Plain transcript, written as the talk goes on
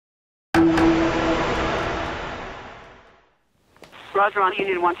Roger on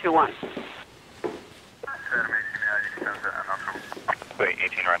Union 121. Wait,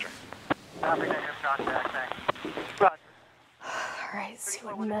 18, Roger. Roger. Alright, see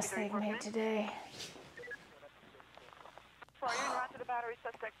what mess they've made today.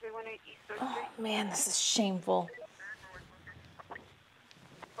 Oh man, this is shameful.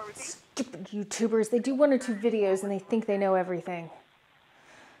 Stupid YouTubers, they do 1 or 2 videos and they think they know everything.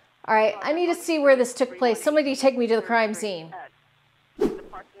 Alright, I need to see where this took place. Somebody take me to the crime scene. The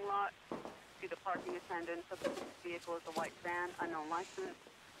parking lot, see the parking attendant, subject to the vehicle is a white van, unknown license.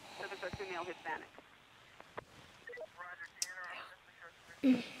 Subject are female Hispanic.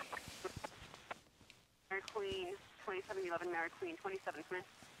 Mary Queen, 2711 Mary Queen, 27 Smith.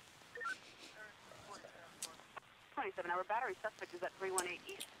 27-hour battery suspect is at 318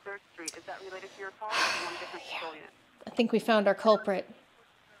 East 3rd Street. Is that related to your call or is one different patrol unit? I think we found our culprit.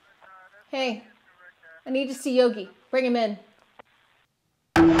 Hey, I need to see Yogi. Bring him in.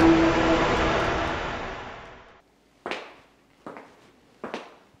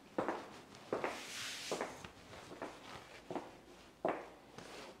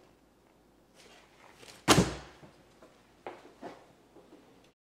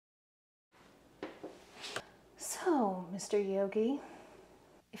 So, Mr. Yogi,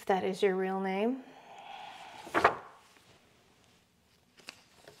 if that is your real name.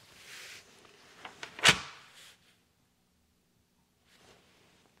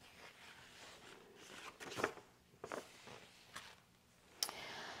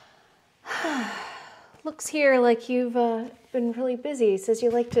 Looks here like you've been really busy. It says you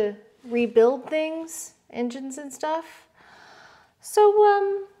like to rebuild things, engines and stuff. So,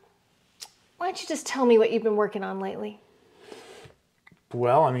 why don't you just tell me what you've been working on lately?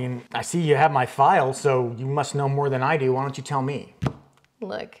 Well, I mean, I see you have my file, so you must know more than I do. Why don't you tell me?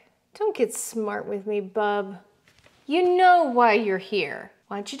 Look, don't get smart with me, bub. You know why you're here.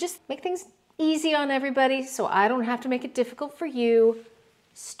 Why don't you just make things easy on everybody so I don't have to make it difficult for you?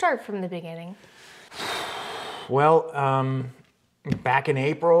 Start from the beginning. Well, back in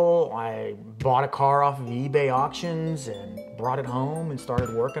April, I bought a car off of eBay auctions and brought it home and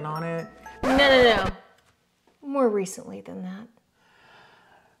started working on it. No. More recently than that.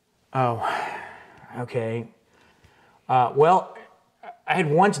 Oh, okay. Well, I had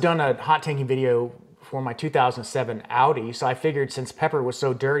once done a hot tanking video for my 2007 Audi, so I figured since Pepper was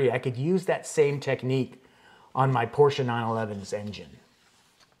so dirty, I could use that same technique on my Porsche 911's engine.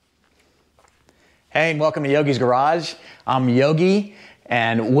 Hey, and welcome to Yogi's Garage. I'm Yogi,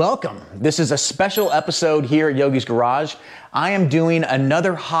 and welcome. This is a special episode here at Yogi's Garage. I am doing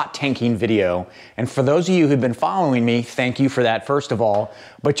another hot tanking video, and for those of you who've been following me, thank you for that first of all,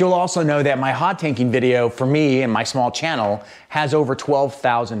 but you'll also know that my hot tanking video for me and my small channel has over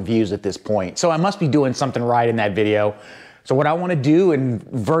 12,000 views at this point, so I must be doing something right in that video. So what I want to do in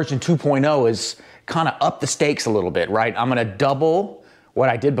version 2.0 is kind of up the stakes a little bit, right? I'm going to double what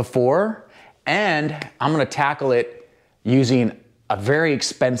I did before, and I'm going to tackle it using a very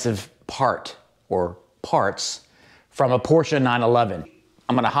expensive part or parts from a Porsche 911.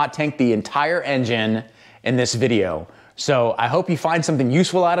 I'm going to hot tank the entire engine in this video. So I hope you find something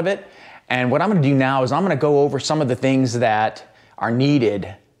useful out of it. And what I'm going to do now is I'm going to go over some of the things that are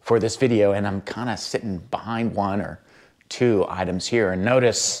needed for this video. And I'm kind of sitting behind 1 or 2 items here. And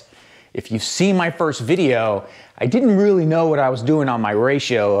notice, if you've seen my first video, I didn't really know what I was doing on my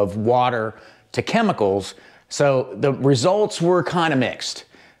ratio of water to chemicals, so the results were kind of mixed.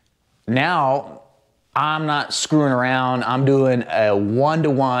 Now, I'm not screwing around. I'm doing a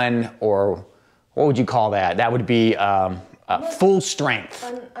 1-to-1, or what would you call that? That would be full strength.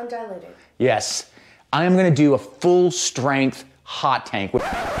 Undiluted. Yes, I am gonna do a full strength hot tank.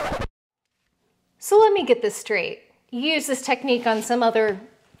 So let me get this straight. You used this technique on some other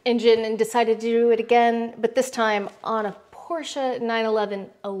engine and decided to do it again, but this time on a Porsche 911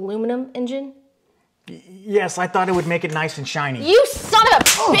 aluminum engine? Yes, I thought it would make it nice and shiny. You son of a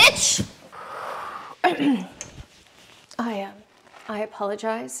bitch! I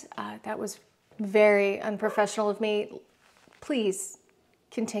apologize. That was very unprofessional of me. Please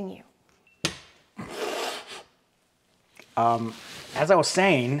continue. As I was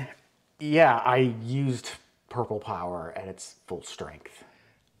saying, yeah, I used Purple Power at its full strength.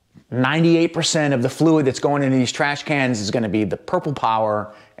 98% of the fluid that's going into these trash cans is going to be the Purple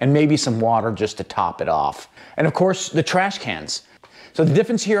Power and maybe some water just to top it off. And of course, the trash cans. So the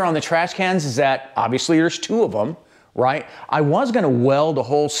difference here on the trash cans is that obviously there's 2 of them, right? I was gonna weld a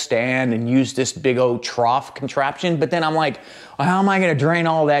whole stand and use this big old trough contraption, but then I'm like, well, how am I gonna drain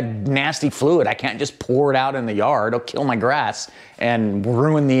all that nasty fluid? I can't just pour it out in the yard. It'll kill my grass and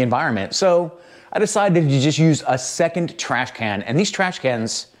ruin the environment. So I decided to just use a second trash can, and these trash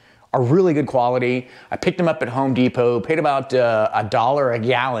cans are really good quality. I picked them up at Home Depot, paid about $1 a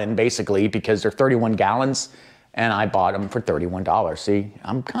gallon basically because they're 31 gallons, and I bought them for $31. See,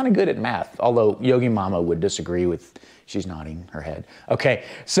 I'm kind of good at math, although Yogi Mama would disagree with, she's nodding her head. Okay,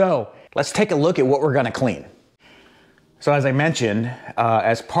 so let's take a look at what we're gonna clean. So as I mentioned,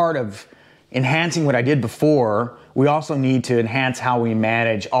 as part of enhancing what I did before, we also need to enhance how we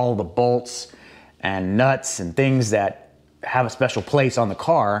manage all the bolts and nuts and things that have a special place on the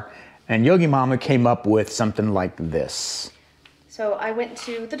car. And Yogi Mama came up with something like this. So I went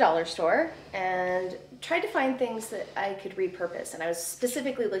to the dollar store and tried to find things that I could repurpose. And I was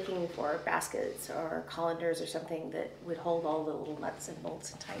specifically looking for baskets or colanders or something that would hold all the little nuts and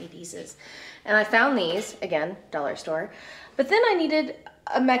bolts and tiny pieces. And I found these, again, dollar store. But then I needed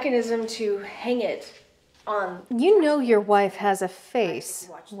a mechanism to hang it on. You know your wife has a face,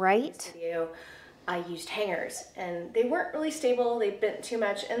 right? Video. I used hangers and they weren't really stable. They bent too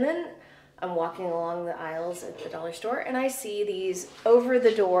much. And then I'm walking along the aisles at the dollar store and I see these over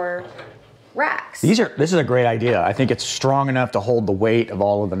the door racks. This is a great idea. I think it's strong enough to hold the weight of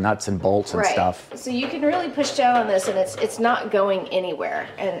all of the nuts and bolts and stuff. So you can really push down on this and it's not going anywhere.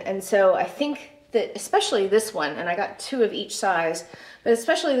 And so I think that especially this one, and I got 2 of each size, but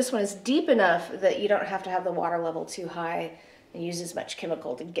especially this one is deep enough that you don't have to have the water level too high and use as much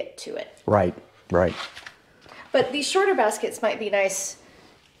chemical to get to it. Right. Right. But these shorter baskets might be nice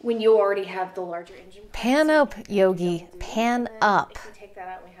when you already have the larger engine. Pan up, Yogi, pan up. If we take that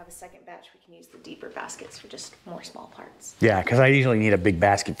out and we have a second batch, we can use the deeper baskets for just more small parts. Yeah, because I usually need a big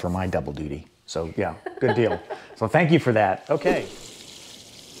basket for my double duty. So yeah, good deal. So thank you for that. Okay.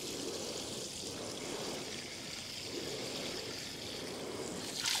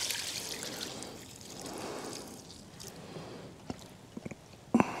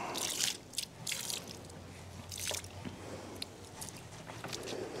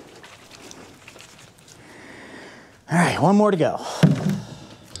 All right, one more to go.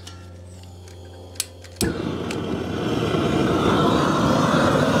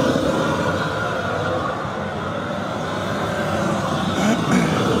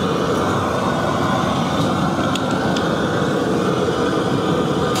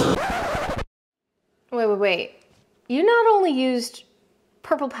 Wait. You not only used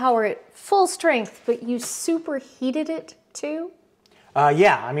Purple Power at full strength, but you superheated it too?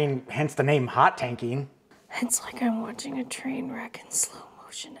 Yeah, I mean, hence the name hot tanking. It's like I'm watching a train wreck in slow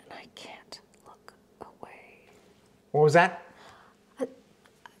motion and I can't look away. What was that?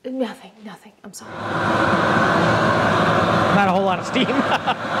 Nothing. I'm sorry. Not a whole lot of steam.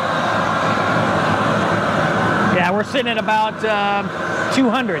 Yeah, we're sitting at about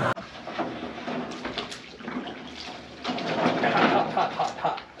 200.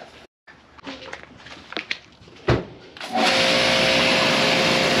 Hot.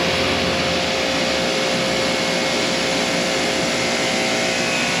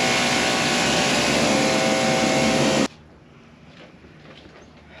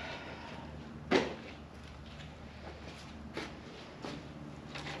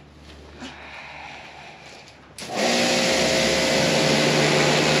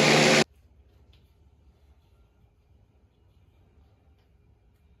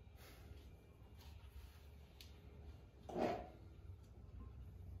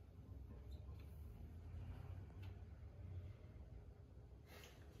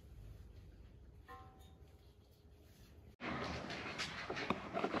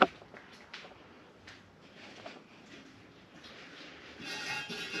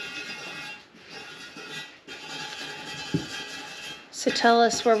 So tell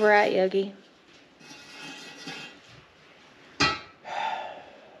us where we're at, Yogi. I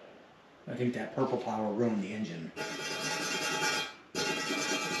think that Purple Power ruined the engine.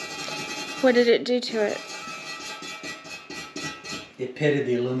 What did it do to it? It pitted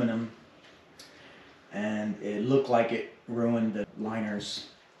the aluminum and it looked like it ruined the liners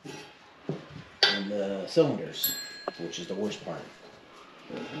and the cylinders, which is the worst part.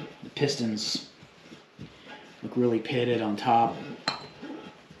 The pistons look really pitted on top.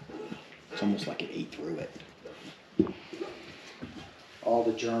 It's almost like it ate through it. All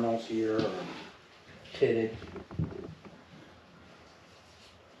the journals here are pitted.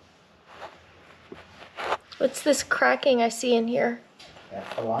 What's this cracking I see in here?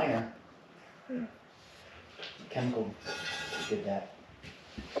 That's the liner. Chemical did that.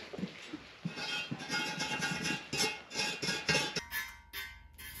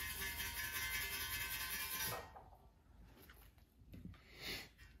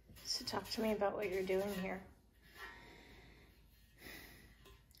 to me about what you're doing here.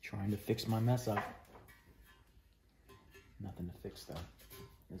 Trying to fix my mess up. Nothing to fix though.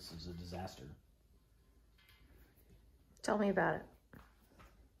 This is a disaster. Tell me about it.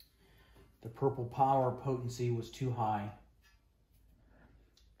 The purple power potency was too high,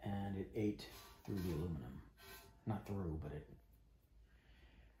 and it ate through the aluminum. Not through, but it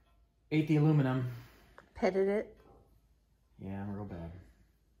ate the aluminum. Pitted it. Yeah, real bad.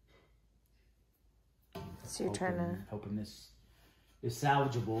 So you're trying to... Hoping this is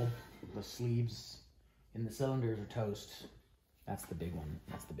salvageable. The sleeves in the cylinders are toast. That's the big one.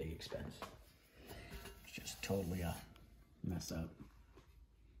 That's the big expense. It's just totally a mess up.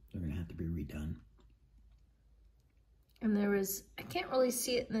 They're gonna have to be redone. And there was, I can't really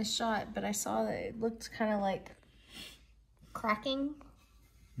see it in this shot, but I saw that it looked kind of like cracking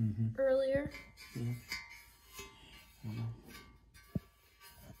earlier. Yeah. I don't know.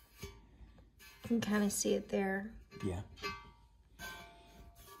 You can kind of see it there. Yeah.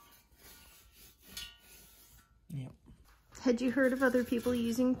 Yep. Had you heard of other people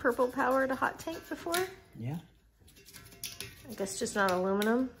using purple power to hot tank before? Yeah. I guess just not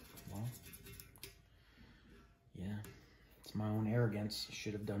aluminum. Well, yeah. It's my own arrogance. I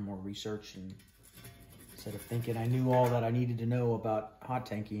should have done more research, and instead of thinking I knew all that I needed to know about hot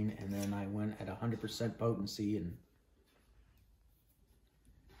tanking, and then I went at 100% potency, and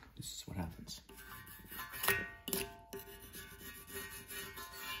this is what happens.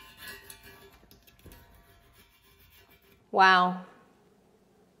 Wow.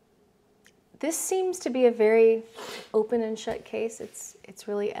 This seems to be a very open and shut case. It's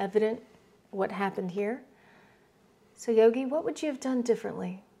really evident what happened here. So Yogi, what would you have done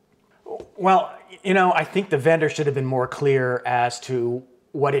differently? Well, you know, I think the vendor should have been more clear as to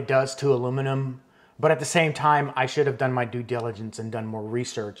what it does to aluminum, but at the same time, I should have done my due diligence and done more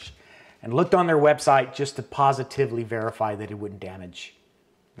research and looked on their website just to positively verify that it wouldn't damage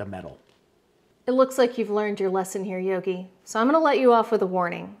the metal. It looks like you've learned your lesson here, Yogi. So I'm going to let you off with a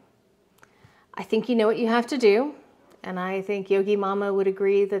warning. I think you know what you have to do, and I think Yogi Mama would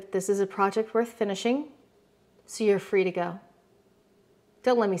agree that this is a project worth finishing, so you're free to go.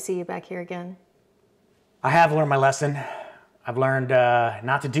 Don't let me see you back here again. I have learned my lesson. I've learned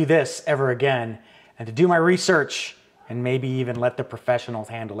not to do this ever again, and to do my research, and maybe even let the professionals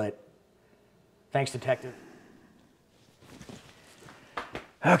handle it. Thanks, Detective.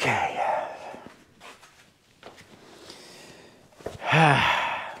 Okay.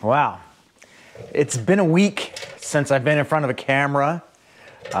 Wow. It's been a week since I've been in front of a camera.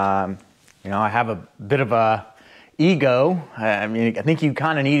 You know, I have a bit of a ego. I mean, I think you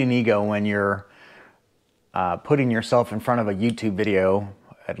kind of need an ego when you're putting yourself in front of a YouTube video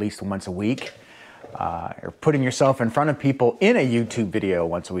at least once a week, or putting yourself in front of people in a YouTube video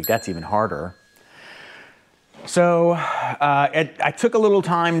once a week. That's even harder. So I took a little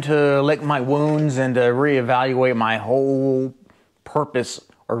time to lick my wounds and to reevaluate my whole purpose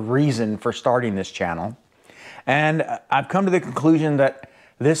or reason for starting this channel. And I've come to the conclusion that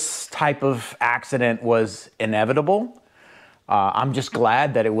this type of accident was inevitable. I'm just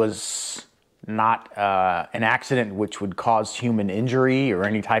glad that it was not an accident which would cause human injury or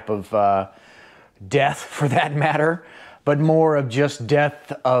any type of death for that matter, but more of just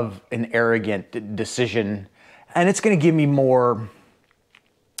death of an arrogant decision. And it's going to give me more,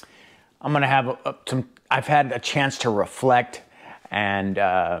 I'm going to have I've had a chance to reflect and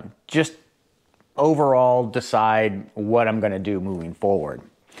just overall decide what I'm going to do moving forward.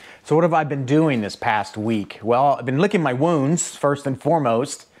 So what have I been doing this past week? Well, I've been licking my wounds first and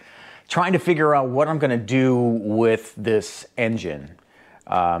foremost, trying to figure out what I'm going to do with this engine.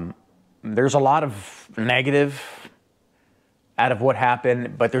 There's a lot of negative out of what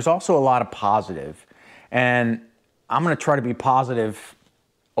happened, but there's also a lot of positive. And I'm going to try to be positive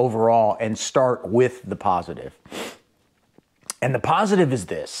overall and start with the positive. And the positive is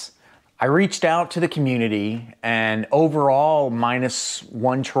this. I reached out to the community, and overall, minus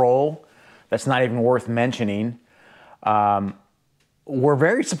one troll, that's not even worth mentioning, were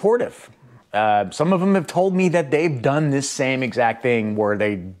very supportive. Some of them have told me that they've done this same exact thing where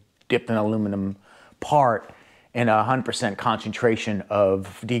they dipped an aluminum part in 100% concentration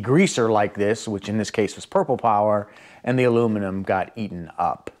of degreaser like this, which in this case was purple power, and the aluminum got eaten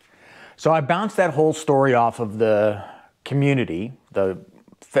up. So I bounced that whole story off of the community. The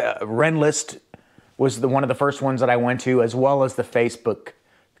Renlist was one of the first ones that I went to, as well as the Facebook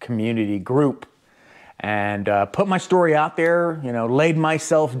community group, and put my story out there, you know, laid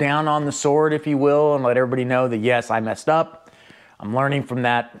myself down on the sword, if you will, and let everybody know that yes, I messed up. I'm learning from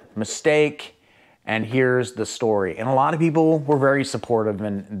that mistake, and here's the story. And a lot of people were very supportive,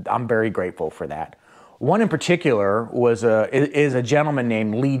 and I'm very grateful for that. One in particular is a gentleman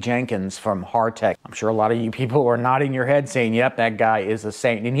named Lee Jenkins from Hardtech. I'm sure a lot of you people are nodding your head saying, yep, that guy is a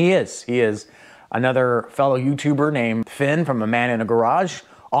saint. And he is. He is. Another fellow YouTuber named Finn from A Man in a Garage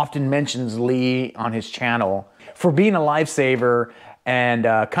often mentions Lee on his channel for being a lifesaver and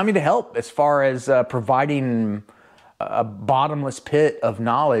coming to help as far as providing a bottomless pit of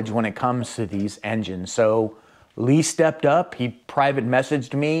knowledge when it comes to these engines. So Lee stepped up. He private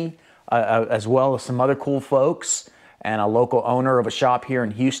messaged me as well as some other cool folks and a local owner of a shop here in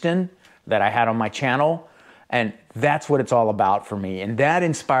Houston that I had on my channel. And that's what it's all about for me. And that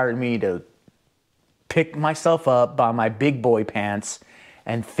inspired me to pick myself up by my big boy pants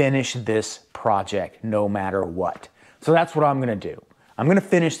and finish this project no matter what. So that's what I'm gonna do. I'm gonna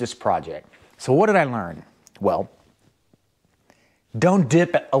finish this project. So what did I learn? Well, don't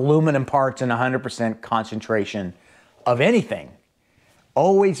dip aluminum parts in 100% concentration of anything.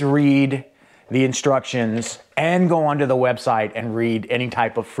 Always read the instructions and go onto the website and read any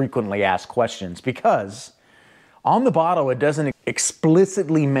type of frequently asked questions, because on the bottle it doesn't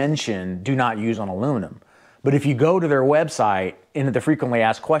explicitly mention do not use on aluminum. But if you go to their website, into the frequently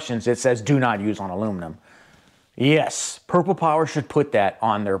asked questions, it says do not use on aluminum. Yes, Purple Power should put that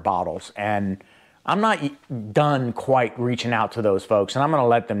on their bottles, and I'm not done quite reaching out to those folks, and I'm gonna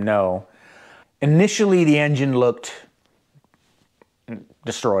let them know. Initially, the engine looked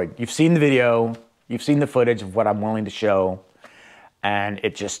destroyed. You've seen the video, you've seen the footage of what I'm willing to show, and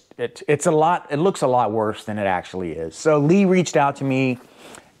it looks a lot worse than it actually is. So Lee reached out to me,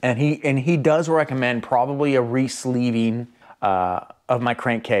 and he does recommend probably a re-sleeving of my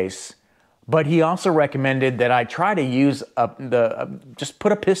crankcase. But he also recommended that I try to use just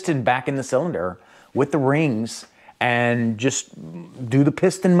put a piston back in the cylinder with the rings and just do the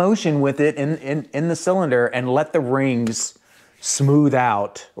piston motion with it in the cylinder and let the rings smooth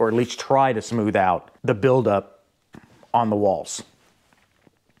out, or at least try to smooth out, the buildup on the walls.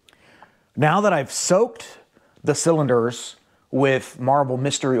 Now that I've soaked the cylinders with Marvel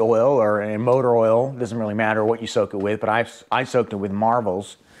Mystery Oil or motor oil, doesn't really matter what you soak it with, but I soaked it with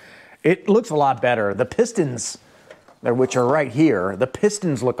Marvels, it looks a lot better. The pistons, which are right here, the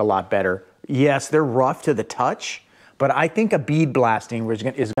pistons look a lot better. Yes, they're rough to the touch, but I think a bead blasting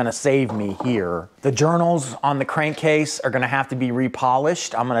is gonna save me here. The journals on the crankcase are gonna have to be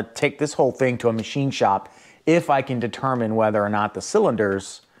repolished. I'm gonna take this whole thing to a machine shop if I can determine whether or not the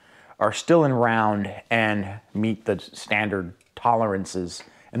cylinders are still in round and meet the standard tolerances.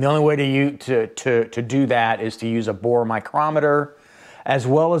 And the only way to do that is to use a bore micrometer, as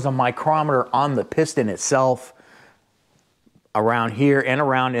well as a micrometer on the piston itself around here and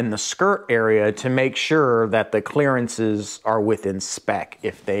around in the skirt area to make sure that the clearances are within spec.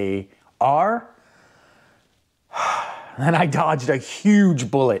 If they are, then I dodged a huge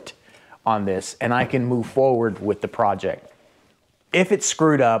bullet on this and I can move forward with the project. If it's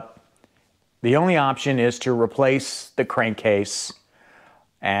screwed up, the only option is to replace the crankcase,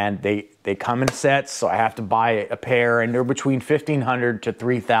 and they come in sets, so I have to buy a pair, and they're between $1,500 to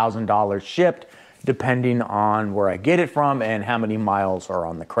 $3,000 shipped, depending on where I get it from and how many miles are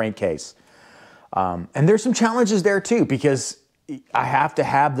on the crankcase. And there's some challenges there too, because I have to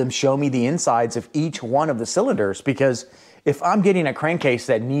have them show me the insides of each one of the cylinders, because if I'm getting a crankcase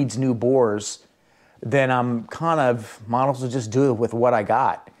that needs new bores, then I'm kind of might as well just do it with what I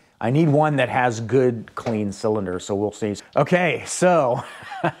got. I need one that has good, clean cylinders, so we'll see. Okay, so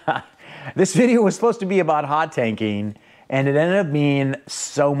this video was supposed to be about hot tanking, and it ended up being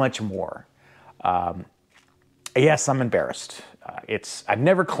so much more. Yes, I'm embarrassed. I've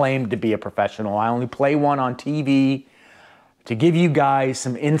never claimed to be a professional. I only play one on TV to give you guys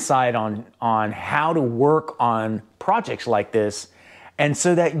some insight on how to work on projects like this, and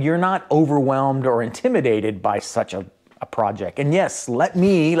so that you're not overwhelmed or intimidated by such a project. And yes, let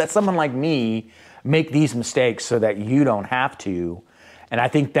someone like me make these mistakes so that you don't have to. And I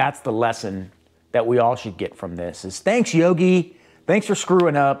think that's the lesson that we all should get from this is, thanks Yogi, thanks for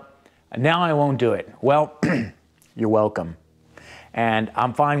screwing up, and now I won't do it. Well, you're welcome. And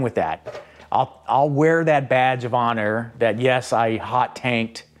I'm fine with that. I'll wear that badge of honor that yes, I hot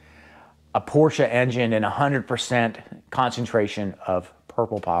tanked a Porsche engine in 100% concentration of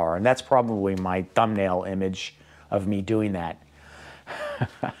Purple Power. And that's probably my thumbnail image of me doing that.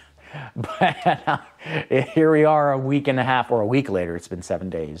 But here we are a week and a half, or a week later. It's been 7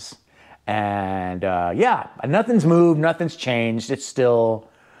 days. And yeah, nothing's moved, nothing's changed. It's still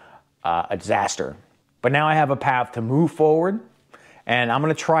a disaster. But now I have a path to move forward, and I'm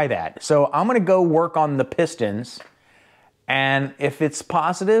gonna try that. So I'm gonna go work on the pistons, and if it's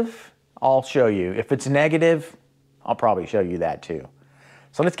positive, I'll show you. If it's negative, I'll probably show you that too.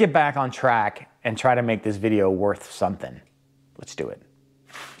 So let's get back on track and try to make this video worth something. Let's do it.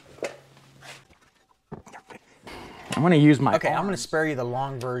 I'm gonna use my I'm gonna spare you the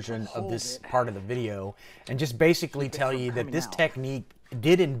long version of this part of the video and just basically tell you that this technique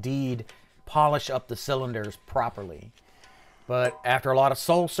did indeed polish up the cylinders properly. But after a lot of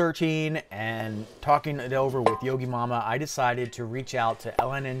soul searching and talking it over with Yogi Mama, I decided to reach out to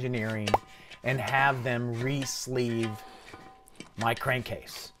LN Engineering and have them re-sleeve my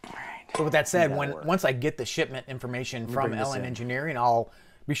crankcase. So with that said, once I get the shipment information from LN Engineering, I'll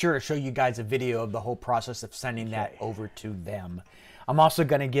be sure to show you guys a video of the whole process of sending that over to them. I'm also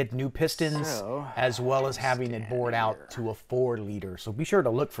going to get new pistons as well as having it bored out to a 4-liter. So be sure to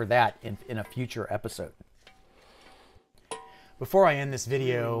look for that in a future episode. Before I end this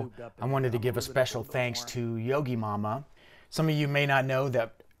video, I wanted to give a special thanks to Yogi Mama. Some of you may not know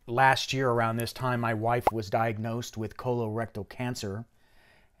that last year around this time, my wife was diagnosed with colorectal cancer.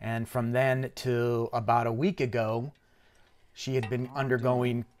 And from then to about a week ago, she had been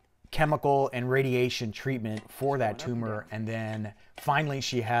undergoing chemical and radiation treatment for that tumor. And then finally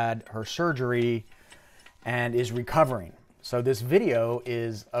she had her surgery and is recovering. So this video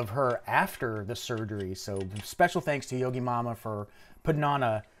is of her after the surgery. So special thanks to Yogi Mama for putting on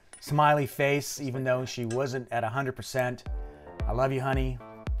a smiley face, even though she wasn't at 100%. I love you, honey.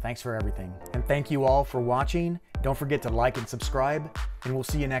 Thanks for everything. And thank you all for watching. Don't forget to like and subscribe, and we'll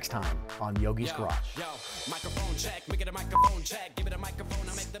see you next time on Yogi's Garage.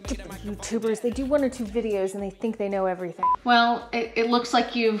 YouTubers, they do 1 or 2 videos and they think they know everything. Well, it looks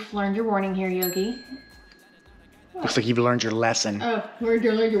like you've learned your warning here, Yogi. Looks like you've learned your lesson. Oh, learned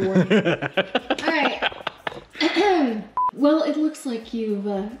your warning. All right. Well, it looks like you've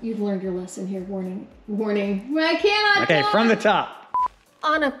learned your lesson here. Warning. I cannot. Okay, from the top.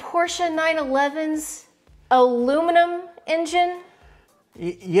 On a Porsche 911's aluminum engine?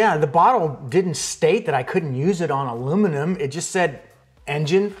 Yeah, the bottle didn't state that I couldn't use it on aluminum. It just said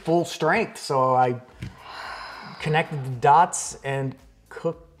engine full strength. So I connected the dots and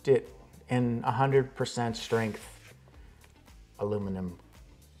cooked it in 100% strength aluminum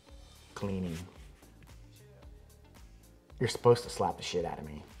cleaning. You're supposed to slap the shit out of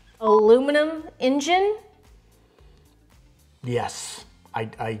me. Aluminum engine? Yes,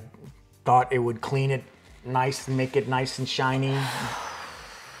 I thought it would clean it nice and make it nice and shiny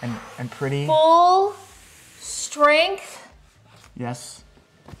and pretty. Full strength? Yes.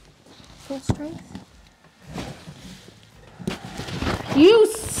 Full strength? You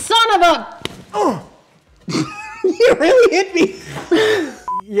son of a... Oh! You really hit me.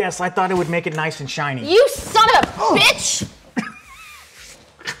 Yes, I thought it would make it nice and shiny. You son of a bitch!